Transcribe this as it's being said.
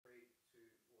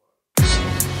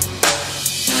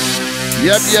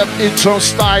Yep, intro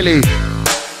styly.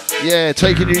 Yeah,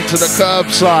 taking you to the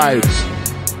curbside.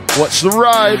 What's the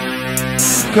ride?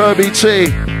 Kirby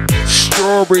tea,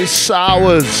 strawberry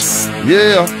sours.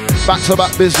 Yeah,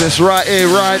 back-to-back business right here,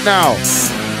 right now.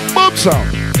 Boom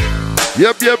sound.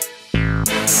 Yep.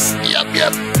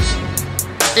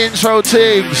 Intro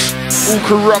teams, all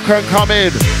can rock and come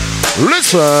in.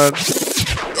 Listen.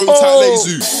 Oh.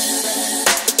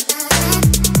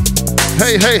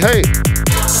 Hey.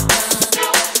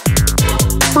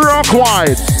 Rock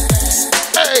wide.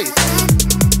 Hey.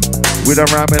 We done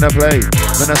ram in a play.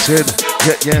 When I said,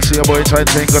 yeah, see a boy trying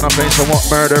to gonna play somewhat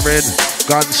murdering.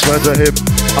 Guns further him.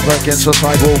 Up against the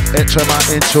sidewall. Enter my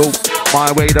into.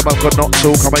 My way, them I've got not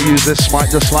to. Come and use this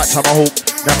mic just like Tomahawk.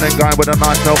 Now then guy with a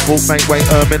knife, no fault, mate, wait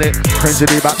a minute. Crazy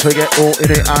back to get all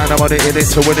in it. And I'm on it in it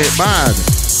to win it, man.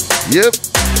 Yep.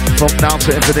 From now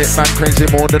to infinite, man. Crazy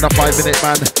more than a 5-minute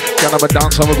man. Can have a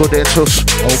dance, have a good day, tuss.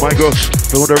 Oh my gosh,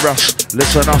 feel the rush.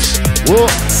 Listen us. What?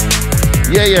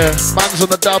 Yeah. Man's on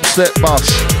the dubstep bus.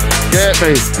 Get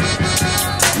me?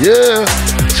 Yeah.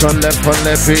 Turn left on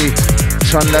leppy.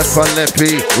 Turn left on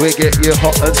leppy. We get you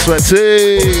hot and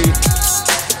sweaty.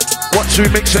 Once we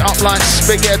mix it up like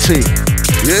spaghetti.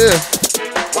 Yeah.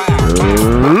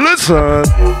 Listen.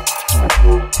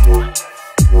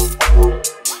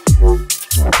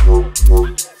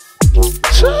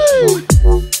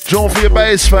 Draw for your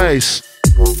bass face.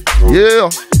 Yeah.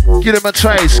 Get him a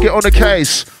taste. Get on the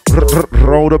case.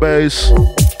 Roll the bass.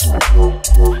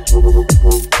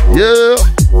 Yeah.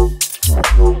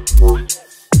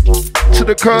 To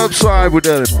the curbside with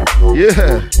them.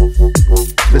 Yeah.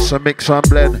 Listen, mix and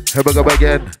blend. Here we go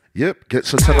again. Yep.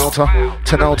 Gets a 10 altar.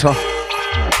 10 altar.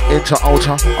 Into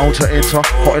altar, enter.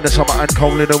 Hot in the summer and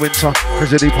cold in the winter.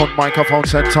 Crazy deep on microphone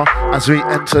center. As we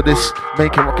enter this,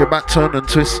 make it rock it back, turn and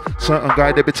twist. Certain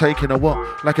guy they be taking a what?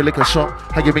 Like a liquor shot.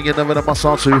 How you been never the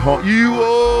muscle too hot? You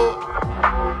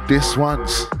are. This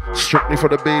one's strictly for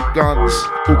the big guns.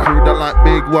 Who crew that like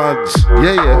big ones.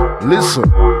 Yeah.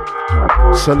 Listen.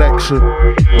 Selection.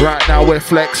 Right now we're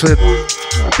flexing.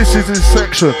 This is his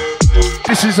section.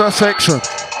 This is our section.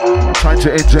 Trying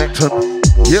to inject him.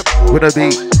 Yep, with a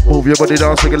beat. Move your body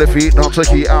down, take your feet down,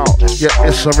 take it out. Yep,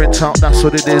 it's a rinse out, that's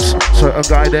what it is. Certain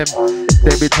guy them,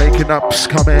 they be taking ups,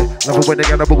 come here. Love it when they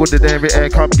get up a good day, every air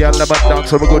come, girl, let me down,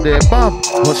 so we go there, bam.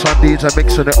 What's on these, I'm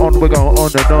mixing it on, we go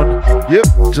on and on.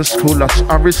 Yep, just cool us,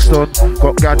 Ariston.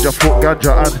 Got ganja foot,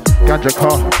 ganja hand, ganja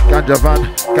car, ganja van,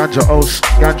 ganja house,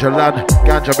 ganja land,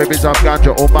 ganja babies up,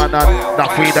 ganja oh man, and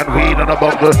not weed and weed on a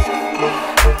bungle.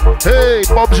 Hey,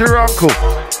 Bob's your uncle.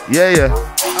 Yeah.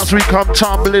 As we come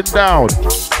tumbling down.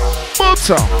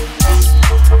 Butter.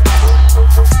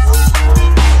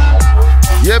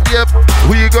 Yep.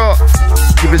 Who you got?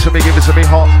 Give it to me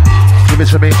hot. Give it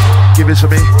to me hot. Give it to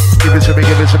me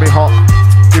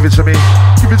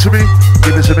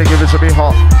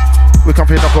hot. We come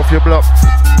here, knock off your block.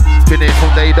 Been here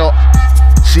from day dot.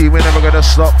 See, we're never gonna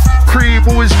stop. Cream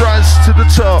always rise to the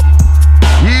top.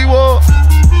 You what?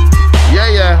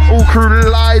 Yeah. All crew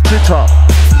light it up.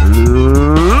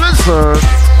 Listen.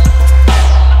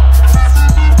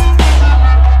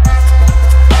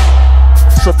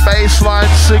 It's a bassline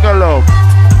sing-along.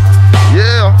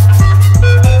 Yeah.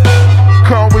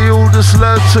 Can't we all just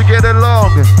learn to get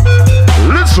along?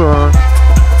 Listen.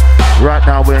 Right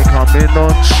now we're coming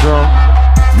on strong.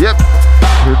 Yep.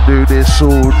 We'll do this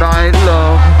all night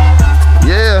long.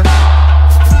 Yeah.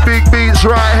 Big beats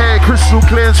right here. Crystal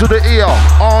clear to the ear.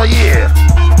 Oh yeah.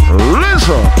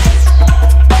 Listen.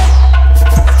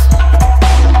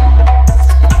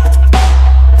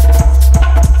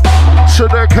 To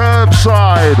the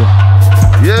curbside.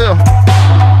 Yeah.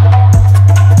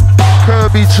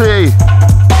 Kirby tea.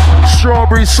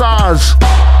 Strawberry sours.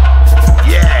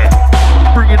 Yeah.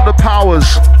 Bringing the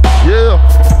powers. Yeah.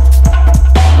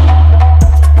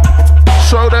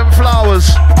 Show them flowers.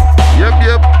 Yep.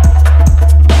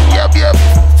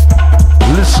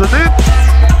 Listening.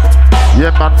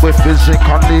 Yeah, man, we're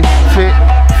physically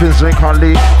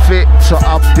fit to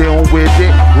up deal with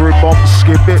it. Rebound,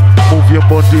 skip it, move your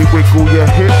body, wiggle your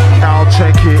hip. Now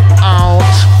check it out.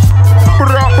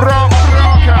 Rock out.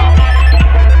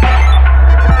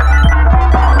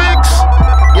 Mix.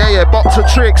 Yeah, box of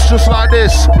tricks just like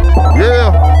this.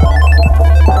 Yeah.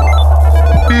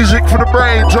 Music for the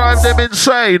brain, drive them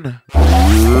insane.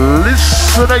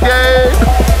 Listen again.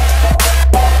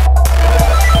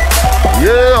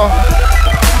 Yeah.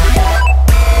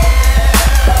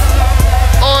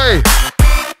 Oi.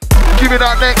 Give me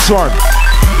that next one.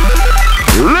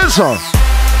 Listen.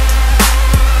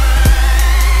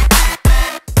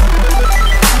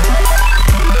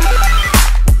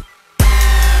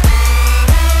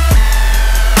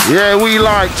 Yeah, we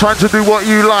like. Time to do what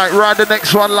you like. Ride the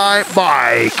next one like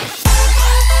bike.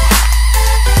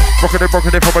 Rocking it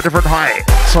from a different height.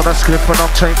 So that's clip and I'm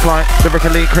take flight.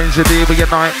 Lyrically crazy day we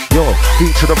unite. Yo,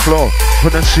 feet to the floor.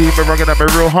 When they see me rocking at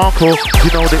me real hardcore,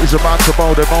 you know that it's about to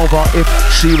bowl them over. If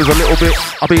she was a little bit,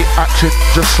 I'll be acting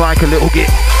just like a little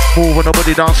git. Moving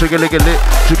nobody dance, jiggle lit,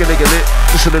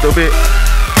 just a little bit.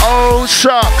 Oh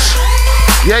shucks.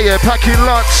 Yeah, packing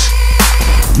lots.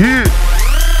 Yeah.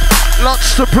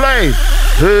 Lots to play.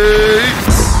 Hey.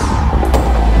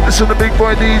 Listen to big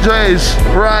boy DJs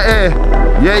right here.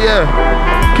 Yeah.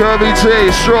 Kirby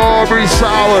tea, strawberry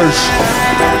sours,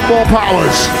 more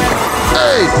powers.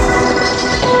 Hey.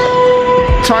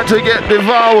 Time to get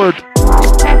devoured.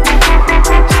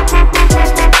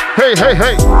 Hey.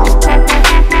 Hey.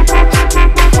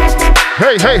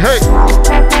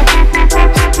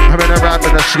 I'm in a rap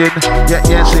in the skin.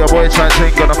 Yeah, see a boy trying to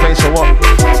think on the face of what?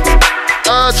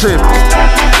 Hurt him.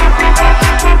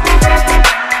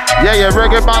 Yeah,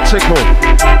 reggae matical.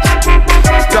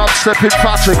 Dubstep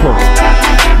infatical.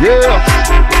 Yeah.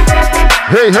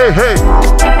 Hey.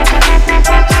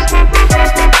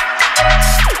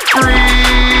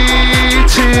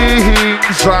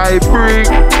 Greetings I bring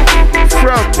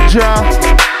from Jah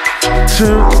to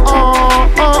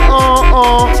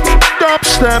all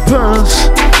dubsteppers.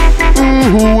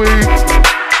 Ooh-wee.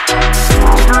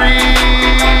 Greetings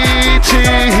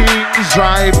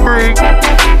I bring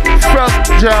from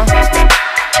Jah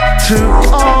to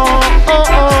all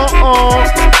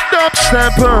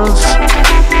dubsteppers.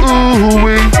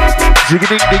 Ooh-wee.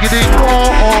 Zigging, digging,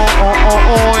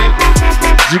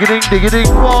 zigging, digging,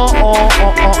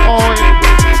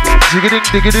 zigging,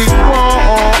 digging,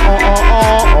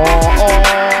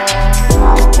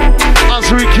 as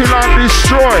we kill and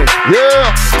destroy. Yeah.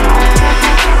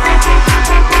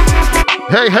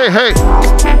 Hey. Hey.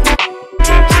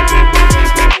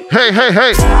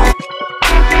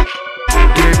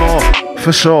 Give me more,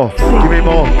 for sure. Give me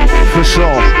more, for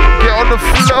sure. Get on the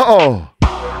floor.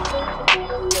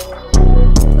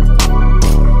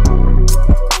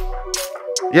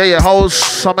 Yeah, hold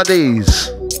some of these.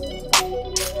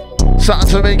 Something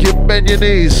to make you bend your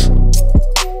knees.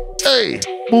 Hey,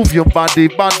 move your body.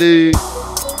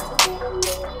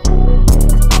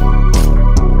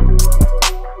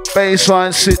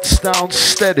 Baseline sits down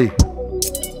steady.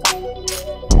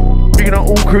 Bringing out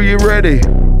all crew, you ready?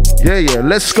 Yeah,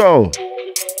 let's go.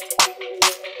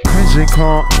 Crazy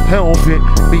can't help it,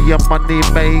 be a money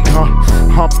maker.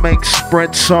 I make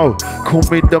spread, so call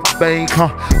me the baker.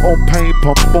 On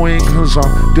paper, boy, cause I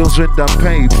deals with the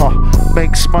paper.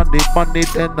 Makes money,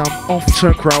 then I'm off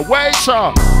to cry.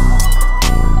 Waiter!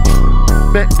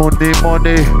 Make money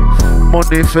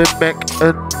for make,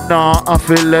 and nah, I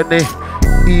feel any.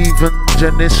 Even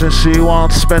Jenny says she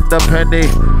won't spend a penny.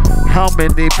 How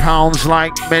many pounds?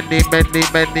 Like many.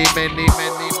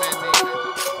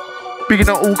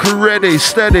 Beginning all ready,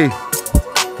 steady.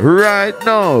 Right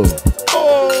now.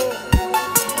 Oh.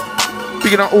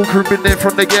 Beginning all crew been there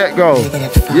from the get-go.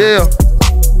 Yeah.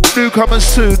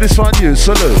 Newcomers too, this one you,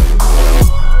 salute.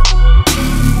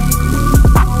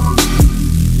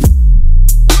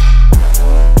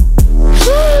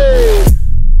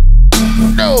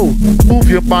 No, move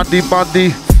your body.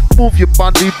 Move your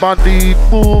body.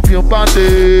 Move your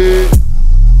body.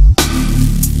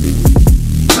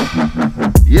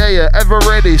 Yeah, ever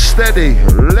ready, steady.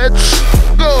 Let's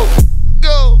go.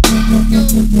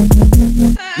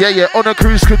 Yeah, on a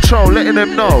cruise control, letting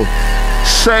them know.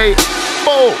 Say,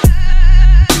 oh.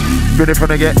 Been it from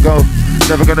the get-go.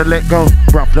 Never gonna let go.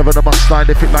 Rough, never the must slide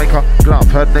if it like a glove.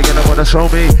 Heard nigga don't wanna show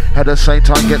me. At the same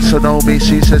time gets to know me.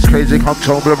 She says crazy, come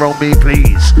Tobler on me,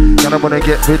 please. Gonna wanna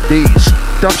get with these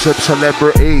dubstep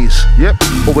celebrities. Yep,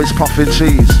 always puffing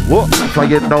cheese. What?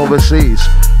 Flying overseas.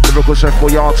 Lyrical chef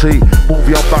royalty. Move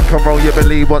your back and roll, you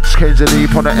believe what's crazy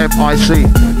deep on the MIC.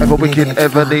 Ever wicked,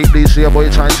 ever neatly. See a boy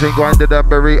trying to grinded and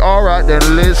berry. Alright then,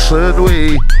 listen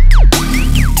we.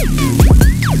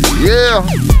 Yeah.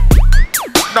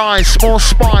 Nice, more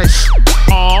spice.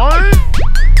 Time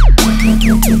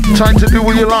to do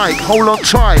what you like, hold on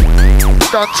tight.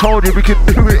 Done told you we can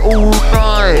do it all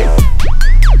night.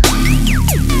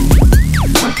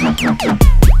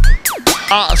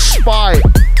 Out of spite.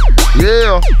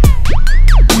 Yeah.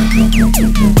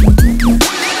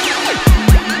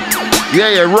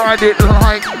 Yeah, ride it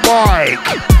like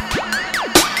bike.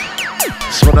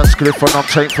 So that's cliff when I'm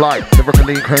take flight.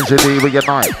 Lyrically crazy D we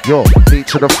unite. Yo, feet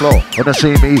to the floor. When they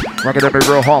see me, rocking them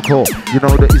real hardcore. You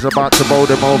know that he's about to bowl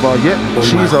them over. Yeah,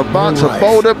 she's about to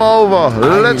bowl them over.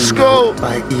 Let's go.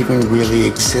 I even really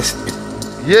existed.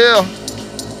 Yeah.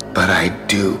 But I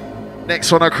do.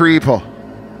 Next one a creeper.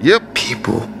 Yep.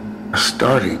 People are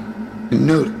starting to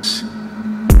notice.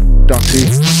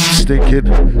 Dirty, stinking,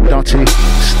 dirty,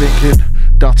 stinking,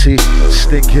 dirty,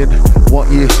 stinking.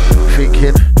 What you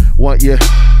thinking? What you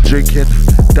drinking?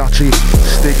 Dirty,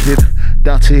 stinking,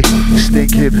 dirty,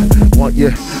 stinking. What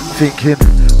you thinking?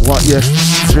 What you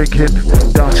drinking?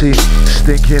 Dirty,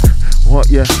 stinking. What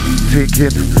you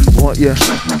thinking? What you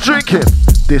drinking?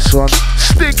 This one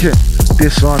stinking.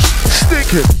 This one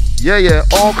stinking. Yeah, yeah.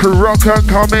 All can rock and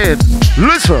come in.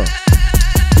 Listen.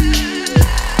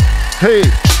 Hey,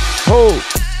 ho,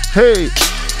 hey,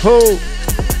 ho.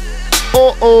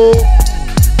 Oh, oh.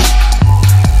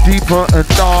 Deeper and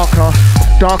darker,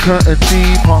 darker and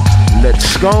deeper.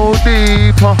 Let's go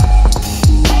deeper.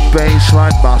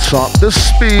 Bassline, mash up the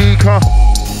speaker.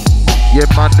 Yeah,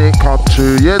 man, they come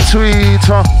to your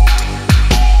Twitter.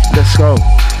 Let's go.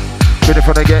 Been it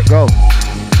from the get-go.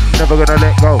 Never gonna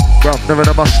let go. Bro, never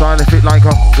know my style if it like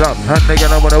a club. And they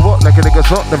gonna wanna what? Like a nigga's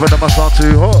hot. Never know my style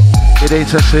too hot. It ain't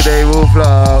tested, they will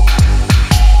flop.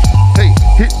 Hey,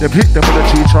 hit them with a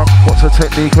G-Chunk. What's the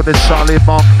technique on this Charlie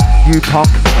Monk? You punk,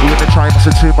 you in the try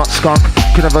mustn't too much skunk.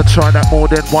 Can never try that more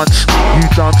than once. You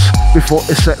dance before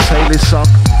it's set sail is sunk.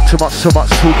 Too much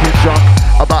talking junk.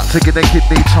 About to get the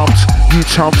kidney tumps. You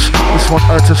chumps, just want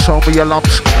her to show me your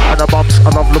lumps and the bumps. I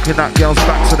love looking at girls'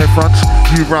 backs and their fronts.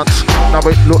 You runts, now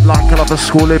it look like another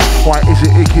schooling. Why is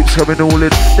it keeps going all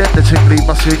in? Then the tingly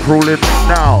must be crawling.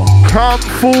 Now, come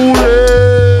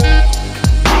fooling.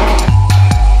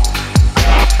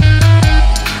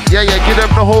 Yeah, yeah, give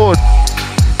them the horn.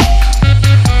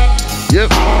 Yep,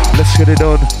 let's get it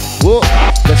on. Whoa,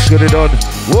 let's get it on.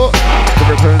 Whoa, the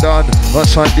ripple done.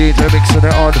 What's on DJ mixing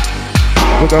it on?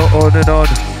 We'll go on and on.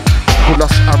 Pull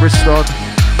us Ariston.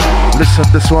 Listen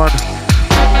this one.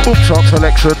 Boom top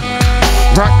selection.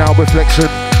 Right now we're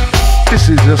flexing. This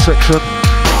is your section.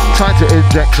 Time to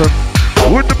inject them.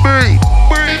 With the beat.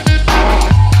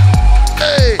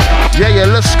 Hey, yeah, yeah,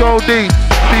 let's go deep.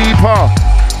 Deeper.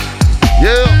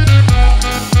 Yeah.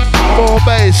 More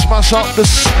bass, smash up the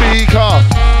speaker.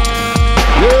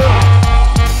 Yeah.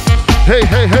 Hey,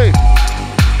 hey, hey.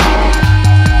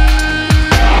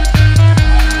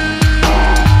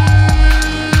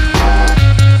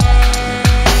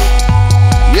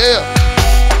 Yeah.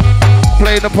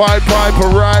 Play the Pied Piper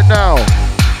right now.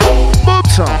 Boom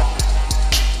time.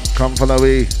 Come follow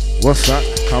me. What's that?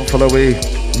 Come follow me.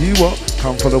 You what?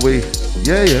 Come follow me.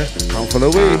 Yeah, yeah. Come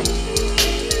follow me.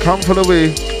 Come follow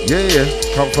me. Yeah, yeah,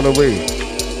 come follow me.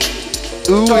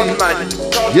 Ooh,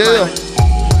 yeah.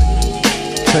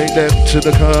 Take them to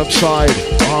the curbside.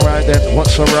 Alright then,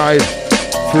 what's a ride?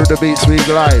 Through the beats we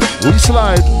glide. We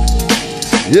slide.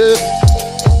 Yeah,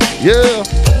 yeah.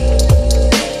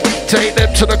 Take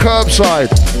them to the curbside.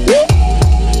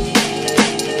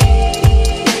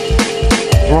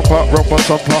 Romper, romper,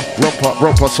 somper, romper,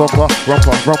 romper, somper,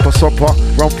 romper, romper, somper,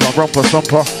 romper, romper,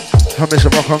 somper. I miss a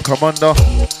rock on commander.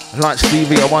 Like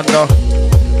Stevie, I wonder.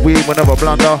 We will never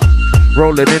blunder.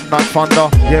 Rolling in like thunder.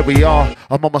 Yeah, we are.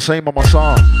 I'm on my same, on my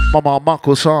song. Mama,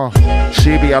 Marco song.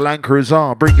 She be a Land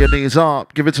Cruiser. Bring your knees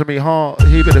up. Give it to me hard.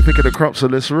 He be the pick of the crop, so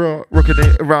let's rock. Rocking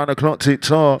it around the clock, tick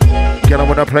tock. Get on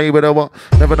when I play with her, what?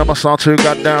 Never know my style too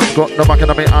goddamn. Got no back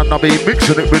in me and I be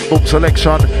mixing it with boom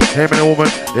selection. Hear me the woman,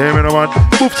 hear me the one.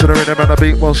 Move to the rhythm and I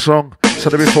beat one song. So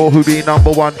the before who be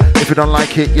number one. If you don't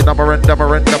like it, you number and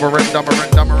dumber and dumber and dumber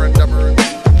and dumber and dumber and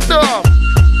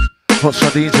What's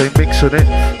our DJ mixing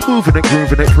it? Moving it,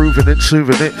 grooving it, proving it,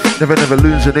 soothing it. Never, never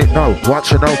losing it, no. What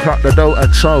you know, crack the dough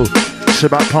and so. It's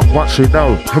about punk, what you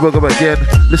know. Here we go again.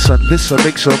 Listen, listen,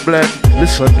 mix and blend.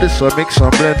 Listen, listen, mix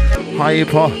and blend.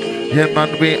 Hyper, yeah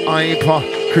man, we hyper.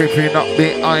 Creeping up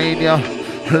behind ya.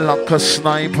 Like a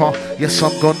sniper. Yes,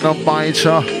 I'm gonna bite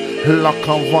ya. Like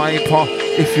a viper.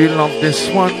 If you love this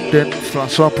one, then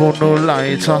flash up on no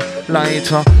lighter.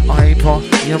 Lighter, hyper,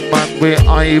 yeah man, we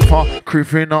hyper.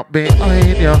 Creeping up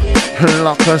behind ya,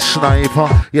 like a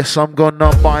sniper. Yes, I'm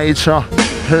gonna bite ya,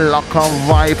 like a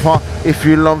viper. If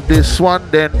you love this one,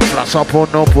 then flash up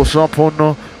on no, push up on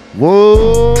no.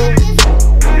 Whoa.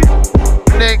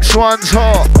 Next one's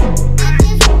hot.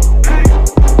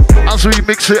 As we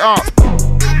mix it up.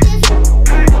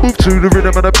 Move to the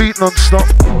rhythm and the beat non-stop.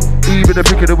 Even the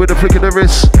pick of it with the flick of the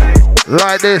wrist.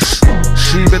 Like this.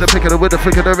 She be the pick of it with the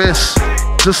flick of the wrist.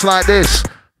 Just like this.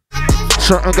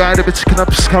 Certain guy that be ticking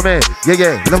up, come here.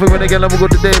 Yeah, yeah. Love it when they get love, we go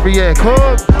to there every year.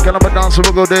 Come. Get on my dancer,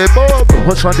 we'll go there. Boom.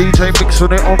 Watch my DJ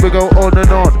mixing it on, we go on and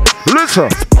on.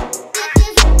 Listen.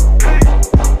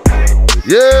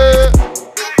 Yeah.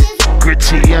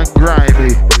 Gritty and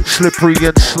grimy. Slippery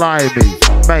and slimy.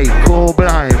 Mate, cool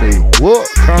blimey. What?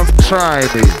 Come try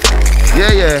me.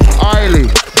 Yeah, yeah. Eiley.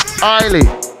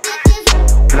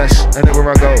 Bless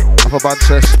anywhere I go. Have a bad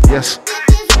test, yes.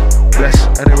 Bless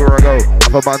anywhere I go.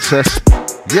 Have a bad test,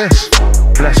 yes.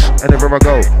 Bless anywhere I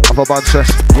go. Have a bad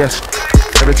test, yes.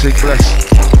 Everything blessed.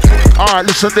 Alright,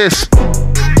 listen this.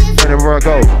 Anywhere I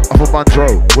go, have a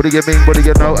bandro. What do you mean? What do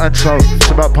you know? And so,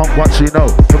 it's about punk, what you know.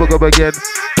 Never go again.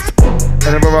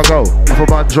 Anywhere I go, have a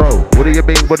bandro. What do you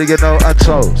mean? What do you know? And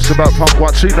so, it's about punk,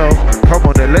 what you know. Come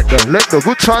on then, let the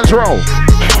good times roll.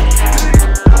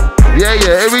 Yeah,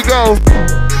 here we go.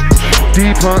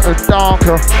 Deeper and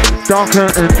darker, darker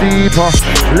and deeper.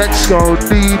 Let's go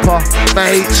deeper,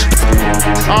 mate.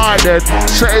 Alright then,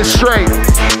 set it straight.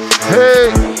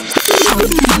 Hey.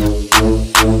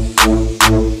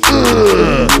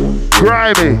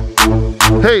 Grimy.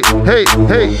 Hey, hey,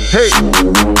 hey, hey.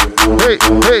 Hey,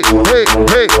 hey, hey,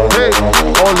 hey, hey.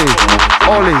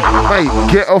 Ollie, mate,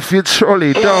 get off your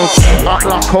trolley. Don't act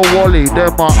like a wally.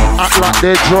 Them act like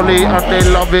they're jolly and they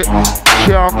love it.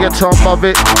 Can't get on above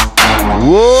it.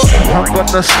 Whoa, I'm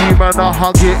gonna scream and I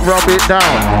hug it, rub it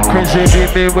down. Crazy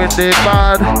beat me when they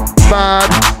bad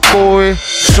boy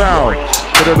sound.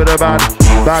 Bit of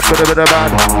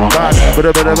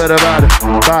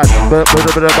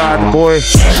bad boy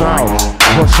sound.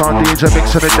 What's on DJ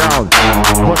mixing it down?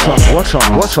 What's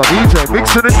on DJ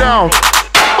mixing it down?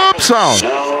 Boom sound.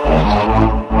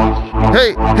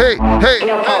 Hey.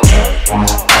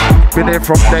 Been here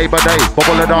from day by day,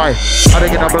 bubble and I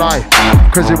ain't gonna lie.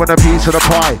 Crazy when a piece of the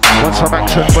pie. Want some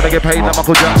action, when I get paid like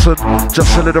Michael Jackson.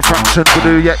 Just a little fraction to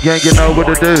do, yeah, you know what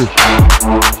to do.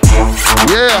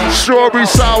 Yeah, strawberry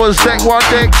sours, deck 1,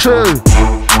 deck 2.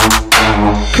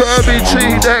 Kirby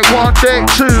tea, deck 1, deck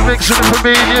 2. Mixing it for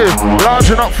me and you. Large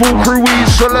and up, full crew, we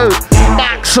salute.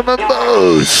 Maximum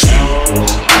boost.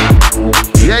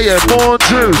 Yeah, more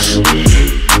juice.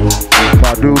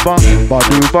 Badu ba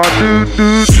do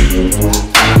do.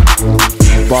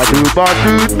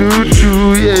 Badu do,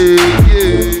 yeah.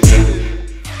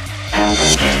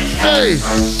 Hey,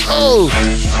 oh.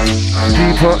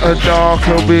 Deeper and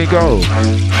darker we go.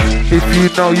 If you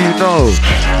know, you know.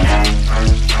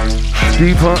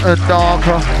 Deeper and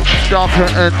darker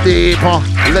and deeper.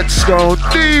 Let's go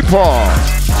deeper.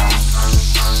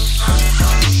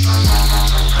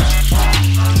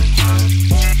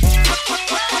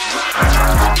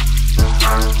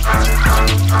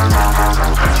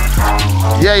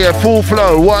 Yeah, full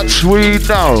flow, what we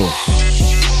know.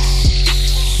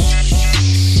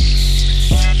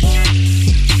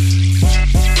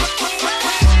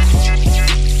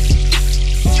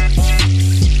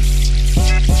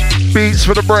 Beats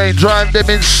for the brain, drive them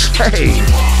insane.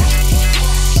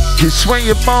 You swing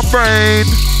your my brain.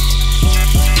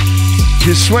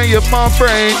 You swing your my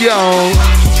brain, yo.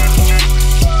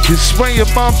 You swing your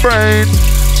my brain.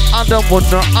 I don't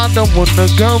wanna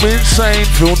go insane.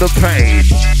 Feel the pain.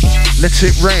 Let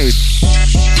it rain.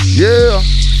 Yeah.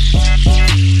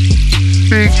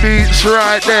 Big beats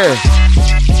right there.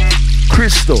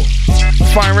 Crystal.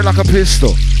 Firing like a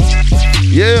pistol.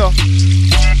 Yeah.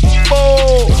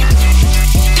 Oh.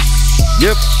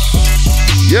 Yep.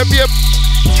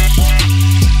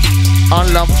 I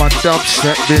love my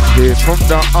dubstep. Been here from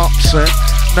the upset.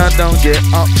 Now don't get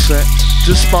upset.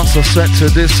 Just bust a set to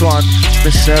this one.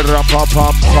 Mr.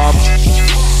 Rap-a-pam-pam.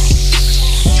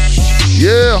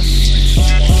 Yeah.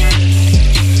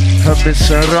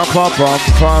 Mr.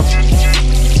 Rap-a-pam-pam.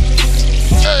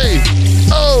 Hey.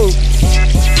 Oh.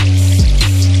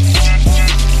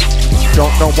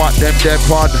 Don't know what them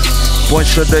dead on. Boys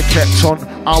should have kept on.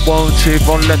 I won't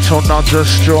even let on. I'll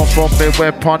just draw from my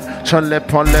weapon. To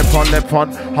lep on.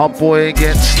 Her boy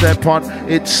get step on.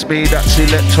 It's me that she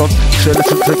let on. She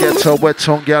listen to get her wet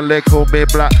on. Girl, they call me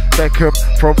Black Beckham.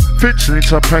 From Finchley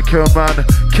to Peckham, man.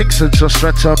 Kingston to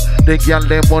Streatham. The girl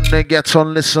they wanna get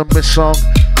on. Listen me song.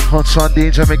 Hot on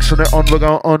DJ mixing it on, we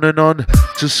go on and on.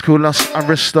 Just cool us and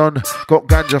rest on. Got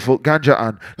ganja foot, ganja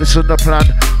on. Listen the plan,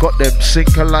 got them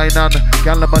sink a line on.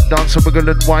 Gal and dance and wiggle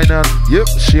and whine on. Yep,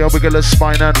 she a wiggle a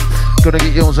spine on. Gonna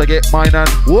get yours, I get mine on.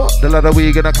 What? The ladder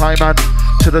we gonna climb on.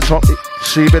 To the top,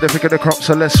 she better pick the crop,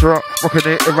 so let's rock. Rocking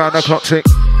it around the clock tick.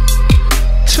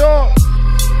 Top,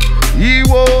 you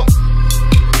what?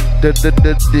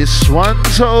 This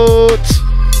one's hot.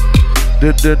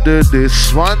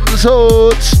 This one's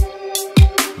hot.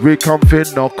 We come fi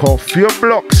knock off your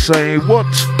block, say what?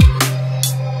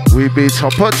 We be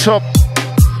top of top.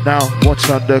 Now what's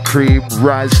on the cream?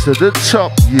 Rise to the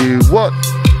top, you what?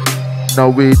 No,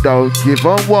 we don't give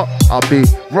a what. I'll be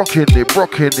rocking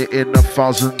it in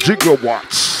 1,000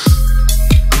 gigawatts.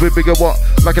 We bigger what?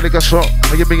 Like a nigga shot.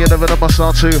 I give me another number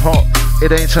sound too hot.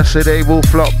 It ain't tested, they will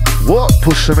flop. What?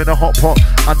 Push them in a hot pot.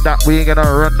 And that we ain't gonna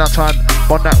run that time.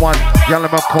 On that one, Yalla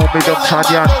man call me Dom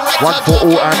Tanyan. One for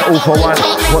all and all for one.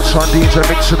 What's on DJ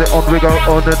mixing it on? We go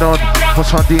on and on.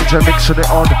 What's on DJ mixing it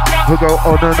on? We go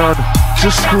on and on.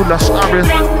 Just school us Aris.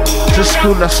 Just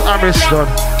school us Aris done.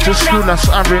 Just school us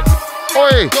Aris.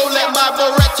 Oi! Don't let my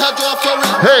Beretta drop for it.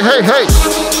 Hey, hey, hey!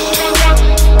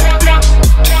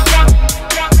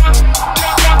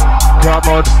 Come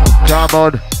on, come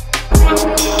on.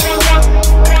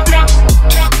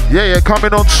 Yeah, yeah,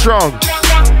 coming on strong.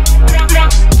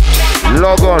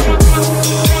 Log on.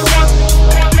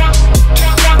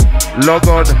 Log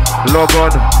on, log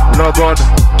on, log on,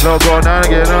 log on, and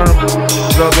again on.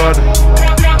 Log on,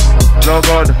 log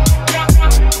on.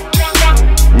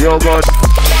 Yo, God.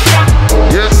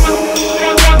 Yes.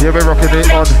 Yeah, we're rocking it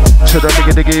on. To the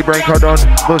biggie diggy break on.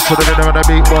 Most of the rhythm and the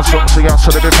beat was something else.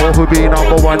 So the before who be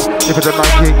number one. If it's a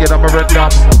night king, get up and rent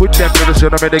up. With them lyrics,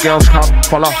 you know, the girls come.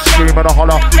 Follow, scream and a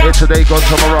holler. Here today, gone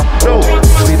tomorrow. No,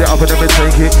 speed it up and then we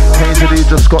take it. Crazy,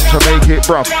 just got to make it,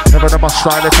 bruv. Never know my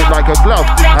style, if it like a glove.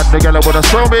 And the girl wanna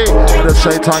show me. At the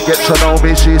same time, get to know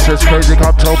me. She says, crazy,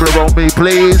 come Toblerone me,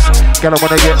 please. Girl, I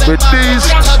wanna get with these.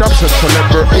 Dubs and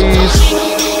celebrities.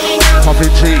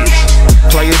 Puffin' cheese,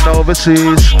 playing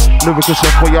overseas, lyrical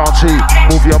F.Y.R.T.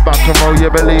 Move your back and roll your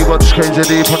belly. What's crazy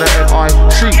deep on the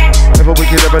M.I.C. Never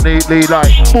wicked, never neatly like.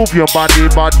 Move your body,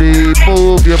 body,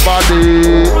 move your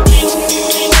body.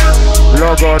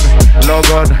 Log on, log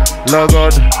on, log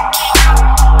on.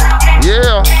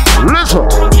 Yeah, listen.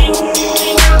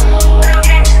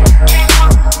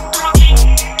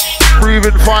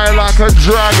 Breathing fire like a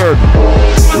dragon.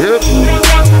 Yep.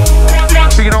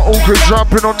 Being an awkward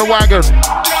jumping on the wagon.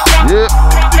 Yeah.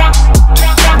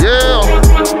 Yeah.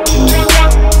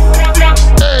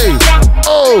 Hey.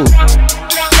 Oh.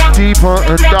 Deeper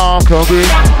and darker we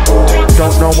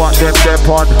don't know what them dep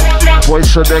on.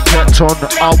 Voice of they kept on.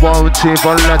 I won't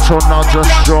even let on. I'll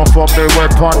just draw from my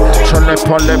weapon. To lep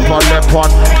on.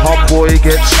 Hot boy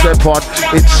gets step on.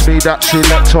 It's me that she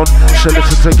let on. She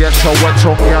listen to get her wet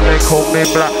on. Yeah, they call me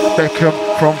Black Beckham.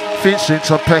 From Finchley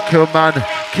to Peckham and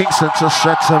Kingston to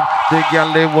Streatham. The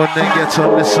gal they wanna get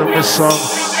on, listen to song.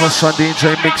 My son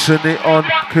DJ mixing it on.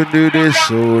 Can do this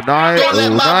all night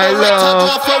long.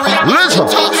 Listen.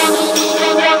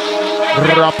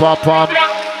 Rapapam,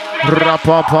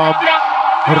 rapapam,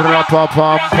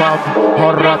 rapapam, pam,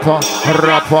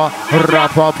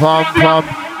 rapapam, pam.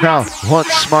 Now,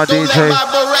 what's my DJ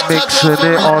mixing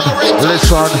it on?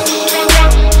 Listen.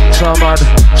 Shaman.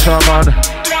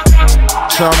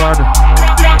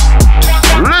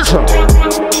 Listen.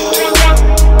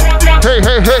 Hey.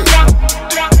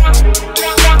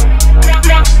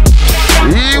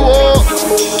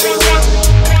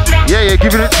 Yeah,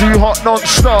 giving it to you hot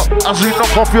non-stop as we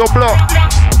knock off your block.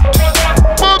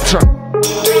 Bumper.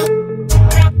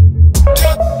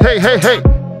 Hey.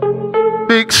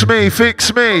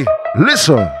 Fix me.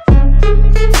 Listen.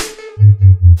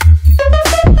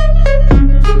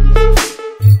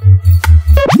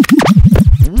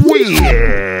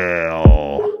 Wheel.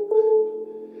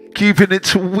 Keeping it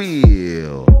to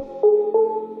wheel.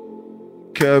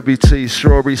 Kirby tea,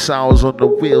 strawberry sours on the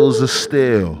wheels of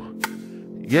steel.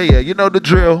 Yeah, you know the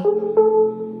drill.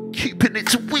 Keeping it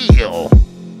to wheel.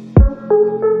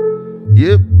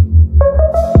 Yep.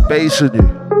 Basing you.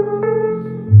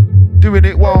 Doing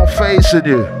it while facing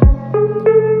you.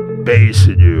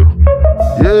 Basing you.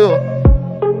 Yeah.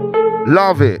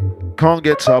 Love it. Can't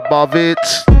get above it.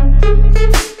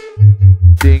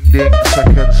 Ding,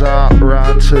 seconds out,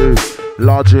 round two.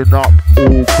 Lodging up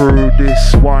all through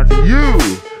this one.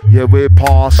 Yeah, we're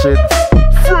passing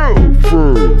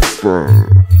through.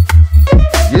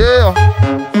 Yeah.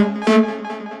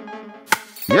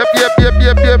 Yep.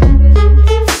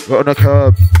 Got on the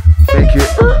curb. Make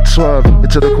it swerve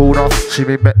into the corner. See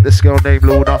me met this girl named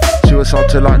Luna. She was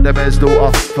something like the man's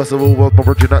daughter. First of all, was my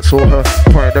brother that saw her.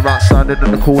 Pointing around standing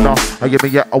in the corner.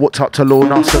 I walked up to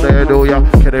Luna. So they adore ya.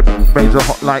 Kidding, made her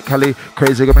hot like Cali.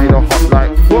 Crazy made her hot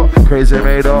like what? Crazy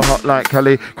made her hot like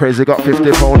Cali. Crazy got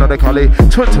 50 pound on the Cali.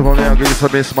 20 pound I'll give it to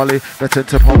Miss Molly. The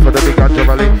 20 pound for the big Andrew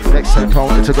Rally. Next 10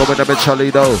 pound to go with the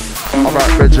Charlie though.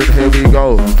 Alright, Bridget, here we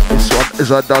go. This one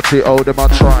is a dirty old in my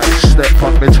try. Step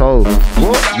on me toe.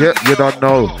 What? Yep, you don't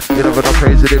know. You never know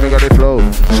crazy, then we got it flow.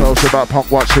 So it's about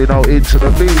punk watching out into the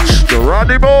beach.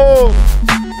 Geronimo!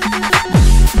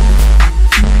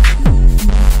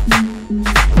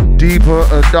 Deeper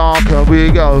and darker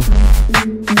we go.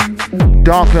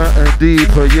 Darker and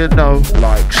deeper, you know.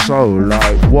 Like so,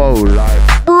 like whoa,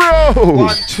 like bro!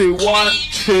 1, 2, 1,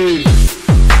 2.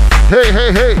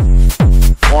 Hey.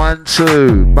 1,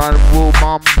 2. Man will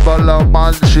mumble a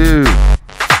manchu.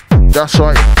 That's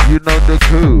right, you know the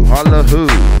coup. Holla who?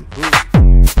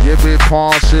 You be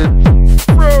passing.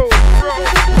 Bro.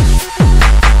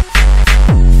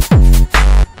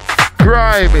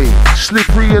 Grimy,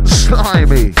 slippery and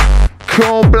slimy.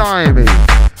 Cool blimey.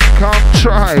 Come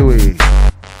try we.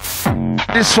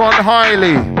 This one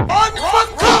highly.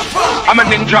 I'm a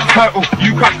ninja turtle.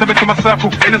 You crash them into my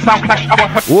circle. In the sound clash, I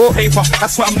want paper.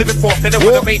 That's what I'm living for. They don't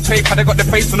want to make paper. They got the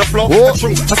face on the floor. That's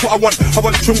true. That's what I want. I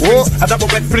want true things. A double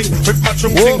red fling with my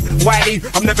true thing. Wiley,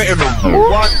 I'm never in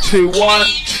wrong. 1, 2, 1,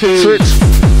 2. Switch.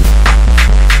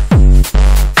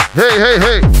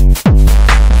 Hey.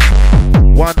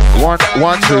 1, 1,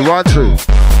 1, 2, 1, 2.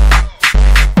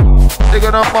 They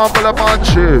gonna mumble a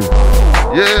bunch you.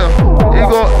 Yeah, you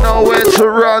got nowhere to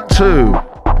run to.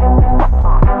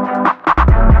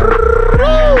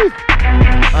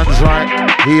 Hands right,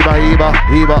 Heba,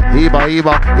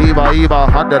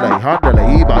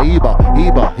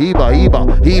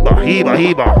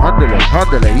 handle,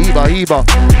 handle, Heba.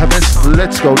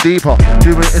 Let's go deeper.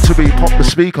 Do it into me, pop the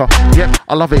speaker. Yep,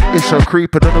 I love it, it's a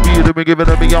creeper. Don't know you, me giving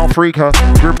me on freaker.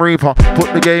 Grim Reaper,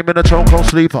 put the game in a chokehold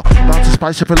sleeper. Bound to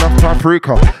spice up a love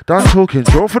paprika. Done talking,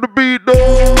 draw for the beat,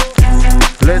 though.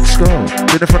 Let's go,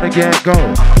 did it from the get-go.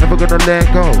 Never gonna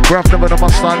let go. Grab never done my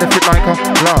style, lift it like a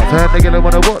love. Heard nigga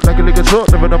wanna walk like a nigga talk.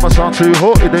 Never done my sound too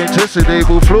hot, it ain't tested, they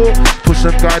will floor. Put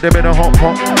some guy them in a hot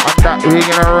pot. And that we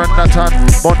gonna run that ton.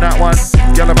 On that one,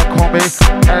 yellow McCombie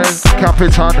and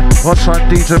Capitan. Hot sun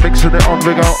DJ mixing it on,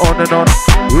 we go on and on.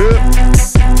 Yeah.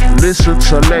 Listen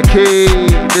to Lecky,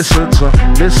 listen to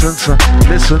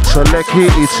Lecky.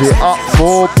 Eat it up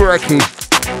for brekkie.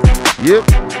 Yep.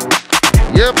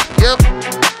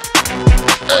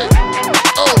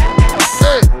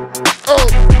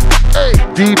 Hey,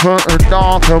 deeper and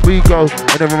darker we go.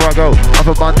 Whenever I go, up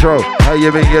a banjo. How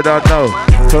you mean you don't know?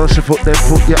 First you then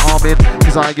put your arm in.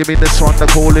 Cause I give me this one the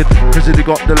calling. Cause you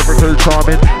got the lyrical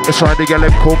charming. The side to get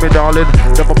them call me darling.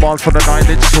 Then my ball for the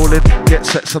 9-inch tooling. Get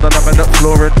sets on the laminate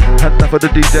flooring. And none of the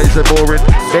DJs are boring.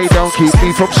 They don't keep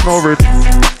me from snoring.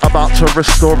 About to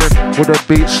restore him with the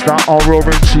beats that are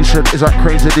roaring. She said, is that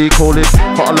crazy they call him?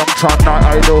 For a long time now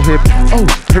I know him. Oh,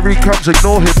 here he comes,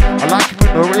 ignore him. I like him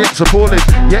in the it's appalling.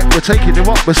 Yeah, we're taking him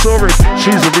up, we're soaring.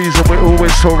 She's the reason we're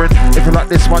always soaring. If you like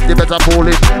this one, you better ball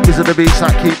it. These are the beats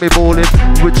that keep me balling.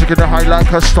 We're taking the high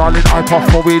like her styling. I puff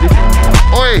my weed.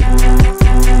 Oi!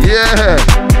 Yeah!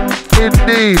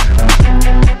 Indeed.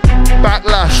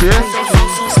 Backlash, yeah?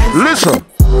 Listen.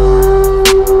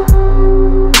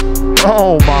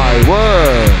 Oh my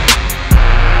word.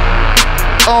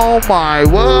 Oh my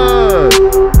word.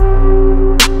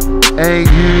 Ain't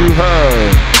you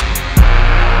heard?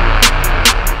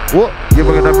 What? You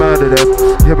were gonna murder them.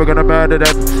 You were gonna murder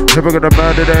them. You were gonna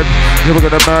murder them. You were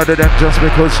gonna murder them just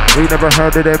because we never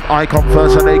heard of them. I come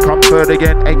first and they come third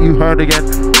again. Ain't you heard again?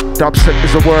 Dubstep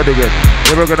is a word again.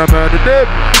 You were gonna murder them.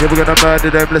 You were gonna murder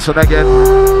them. Listen again.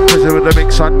 Cause you were the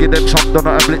mix and give them some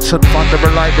donut and blitz and thunder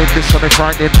and lightning. This one is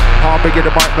frightening. I'll begin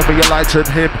the mic, number you lighten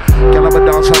him. Girl, I'm a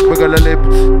dance and we're gonna live.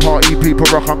 Party people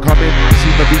rock, I'm coming.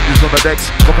 See my beaters on the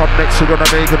decks. Look up next, we're gonna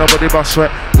make nobody bust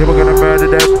sweat. You were gonna murder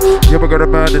them. You were gonna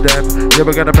murder them. You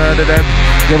were gonna murder them.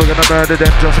 You were gonna murder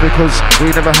them just because we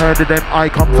never heard of them. I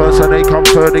come first and they come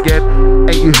third again.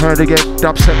 Ain't you heard again?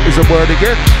 Dubstep is a word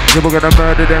again. You were gonna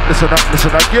murder them. Listen up,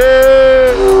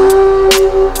 yeah.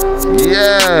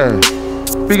 Yeah.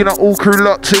 Bigging up all crew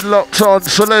locked in, locked on.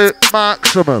 Salute,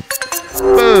 maximum.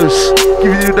 Boost,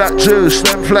 giving you that juice,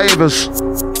 them flavours.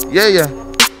 Yeah.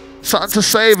 Something to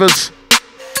save us.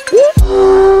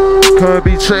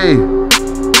 Kirby tea.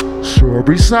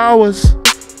 Strawberry sours.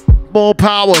 More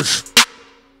powers.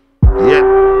 Yep.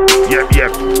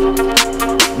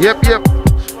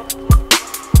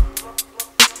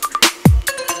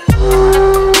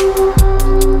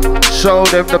 Show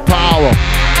them the power.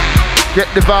 Get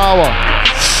devour.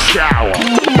 Shower.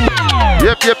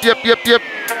 Yep.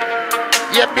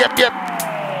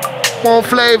 More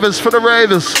flavors for the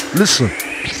ravers. Listen.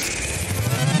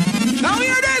 Now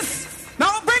hear this.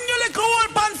 Now bring your little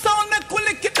old pants on, make we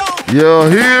lick it down. You're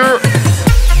here.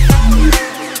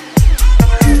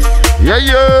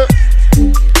 Yeah.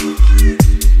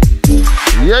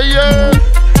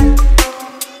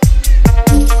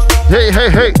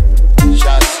 Hey.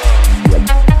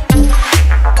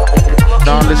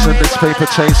 Now listen, this paper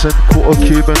chasing, quarter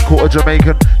Cuban, quarter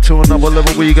Jamaican. To another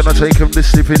level, we gonna take him.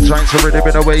 This sleeping giant's already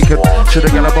been awakened. To the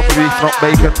gal I want beef, not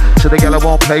bacon. To the gal I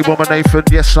won't play woman Nathan.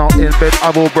 Yes, I'm in bed,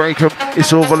 I will break him.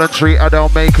 It's all voluntary, I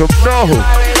don't make him. No.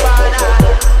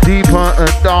 Deeper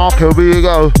and darker we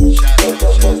go.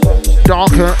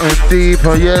 darker and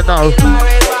deeper, you know.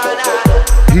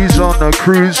 He's on the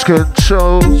cruise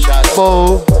control.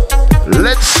 Oh,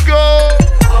 let's go.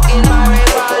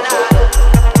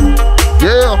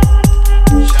 Yeah.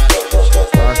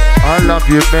 I love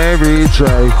you, Mary J.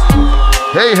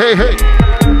 Hey, hey, hey.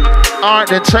 Alright,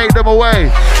 then take them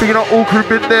away. Thinking of all crew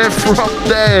been there from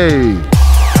day.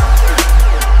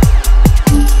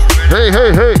 Hey,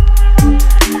 hey, hey.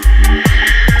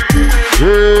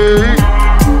 Hey.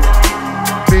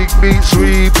 Big beats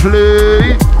we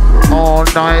play. All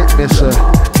night, mister.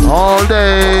 All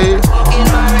day. Hey.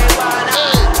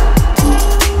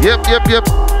 Yep, yep, yep.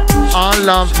 I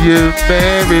love you,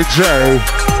 Mary J.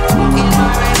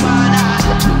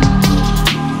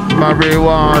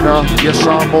 Marijuana, yes,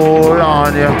 I'm all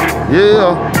on ya.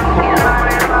 Yeah.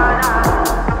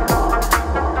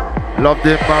 Love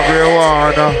the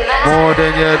marijuana more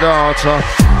than your daughter.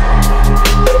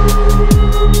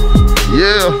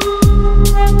 Yeah.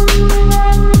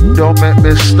 Don't make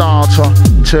me start her,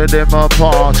 tear them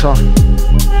apart.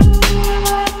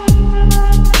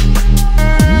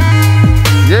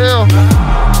 Yeah.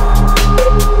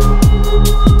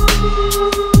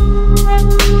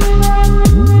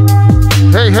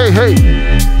 Hey, hey, hey.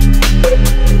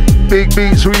 Big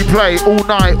beats we play all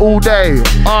night, all day.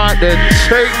 Alright then,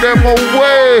 take them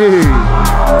away.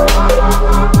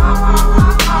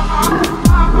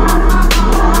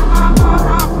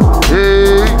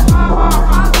 Hey.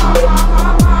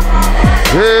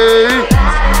 Hey.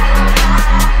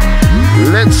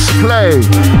 Let's play.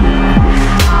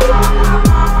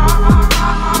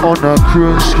 On a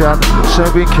cruise scan, so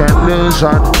we can't lose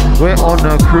on. We're on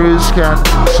a cruise scan,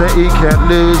 so he can't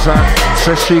lose on.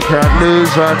 So she can't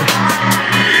lose on.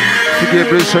 To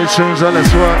get blue so soon, so let's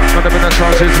work. Not having a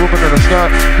chance, it's woman in a skirt.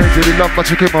 Crazy love, but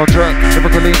you keep on jerk.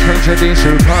 Typically, crazy,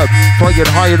 superb. Flying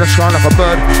high in the sky like a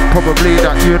bird. Probably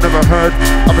that you never heard.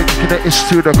 I've been kicking it, it's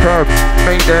to the curb.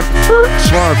 Make them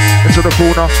swerve into the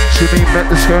corner. See me, met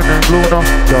the skirt and Luna.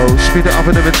 Go, speed it up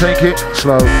and never take it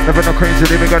slow. Never no crazy,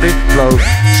 living got it flow.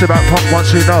 Sit back, punk once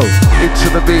you know.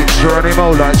 Into the beats,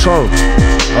 Geronimo, like so.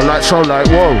 I like so, like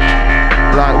whoa.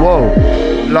 Like whoa.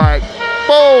 Like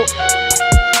whoa.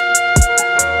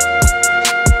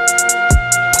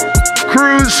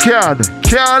 Cruise can't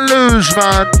lose,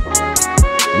 man.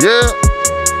 Yeah.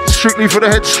 Strictly for the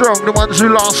headstrong, the ones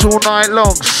who last all night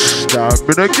long.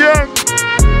 Stabbing again.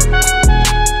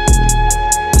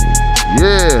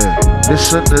 Yeah.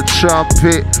 Listen to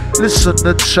trumpet, listen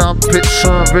to trumpet,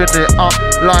 serving it up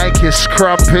like it's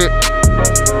crumpet.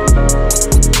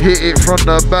 Hit it from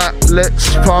the back,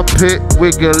 let's pump it,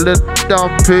 wiggle and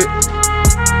dump it.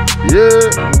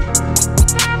 Yeah.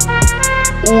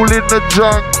 All in the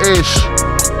drunk-ish.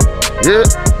 Yeah.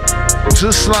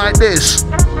 Just like this.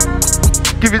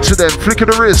 Give it to them, flick of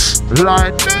the wrist.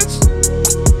 Like this.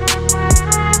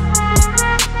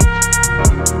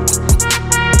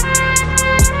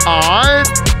 Alright.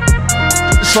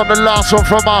 This on the last one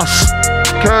from us.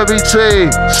 Kirby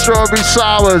tea, strawberry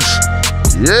sours.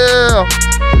 Yeah.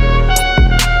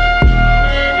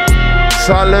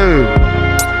 Salute.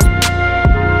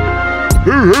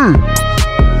 Hoo-hoo.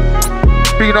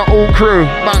 Being an all crew,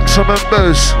 maximum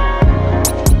boost.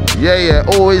 Yeah, yeah,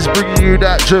 always bringing you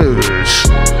that juice.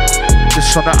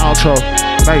 This on the outro,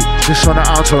 mate, this on the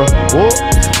outro. What?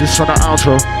 This on the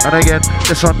outro. And again,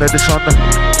 this on the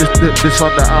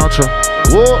outro.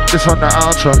 What? This on the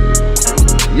outro.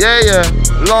 Yeah, yeah,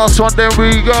 last one, then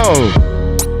we go.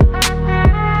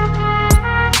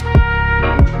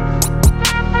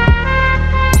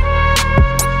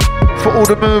 For all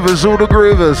the movers, all the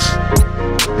groovers.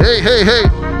 Hey, hey, hey.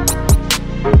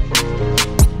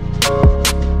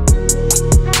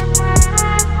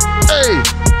 Hey,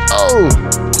 oh.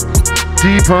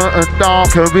 Deeper and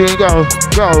darker we go,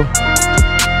 go.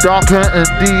 Darker and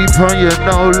deeper, you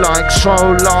know, like so.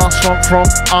 Last one from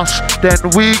us, then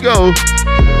we go.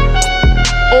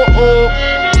 Oh, oh.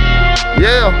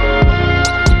 Yeah.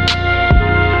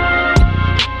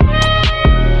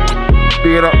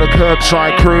 Being up the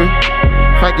Curbside crew.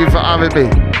 Thank you for having me.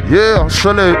 Yeah,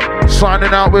 salute.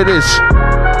 Signing out with this.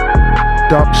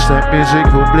 Dubstep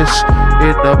musical bliss.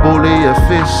 In the bully of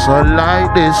fists. I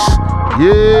like this.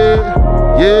 Yeah,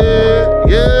 yeah,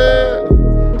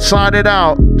 yeah. Signing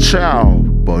out. Ciao.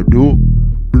 Badu.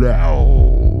 Blow.